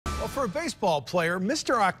Well, for a baseball player,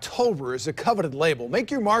 Mr. October is a coveted label.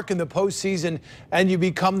 Make your mark in the postseason, and you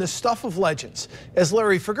become the stuff of legends. As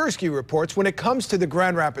Larry Figursky reports, when it comes to the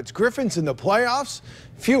Grand Rapids Griffins in the playoffs,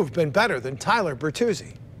 few have been better than Tyler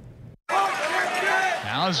Bertuzzi.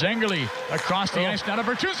 Now Zengerli across the ice. Now to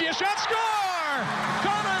Bertuzzi, a shot, score!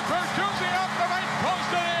 Tyler Bertuzzi up the right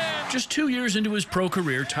post and in! Just 2 years into his pro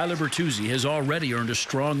career, Tyler Bertuzzi has already earned a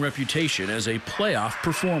strong reputation as a playoff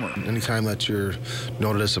performer. Anytime that you're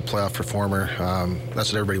noted as a playoff performer,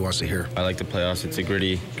 that's what everybody wants to hear. I like the playoffs. It's a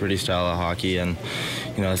gritty style of hockey, and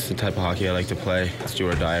that's the type of hockey I like to play. It's do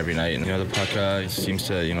or die every night, and the puck seems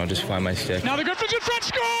to just find my stick. Now the Griffins in front,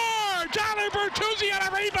 score! Tyler Bertuzzi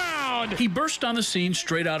on a rebound! He burst on the scene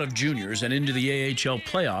straight out of juniors and into the AHL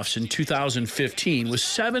playoffs in 2015 with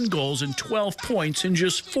 7 goals and 12 points in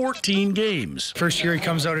just 14 games. First year he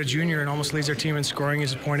comes out a junior and almost leads our team in scoring.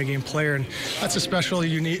 He's a point-a-game player, and that's a special,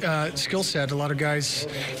 unique skill set. A lot of guys,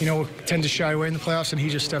 tend to shy away in the playoffs, and he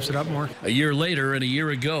just steps it up more. A year later and a year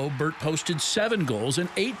ago, Bert posted 7 goals and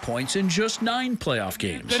 8 points in just 9 playoff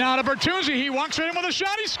games. Then out of Bertuzzi, he walks in with a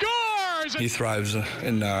shot, he scores! He thrives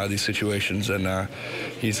in these situations, and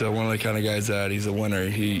he's one of the kind of guys that he's a winner.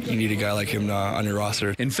 You need a guy like him on your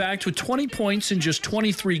roster. In fact, with 20 points in just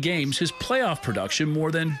 23 games, his playoff production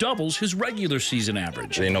more than doubles his regular season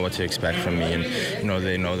average. They know what to expect from me, and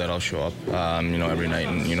they know that I'll show up every night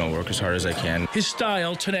and work as hard as I can. His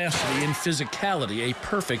style, tenacity, and physicality, a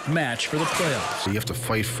perfect match for the playoffs. You have to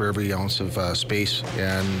fight for every ounce of space,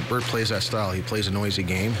 and Bert plays that style. He plays a noisy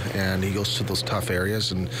game, and he goes to those tough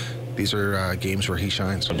areas, and these are games where he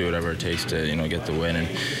shines. I'll do whatever it takes to get the win,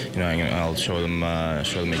 and I'll show them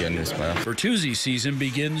again in this playoff. Bertuzzi's season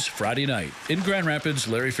begins Friday night. In Grand Rapids,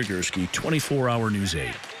 Larry Figursky, 24-Hour News 8.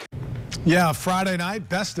 Yeah, Friday night,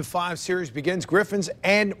 best of 5 series begins. Griffins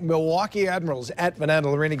and Milwaukee Admirals at Van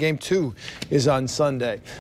Andel Arena. Game 2 is on Sunday.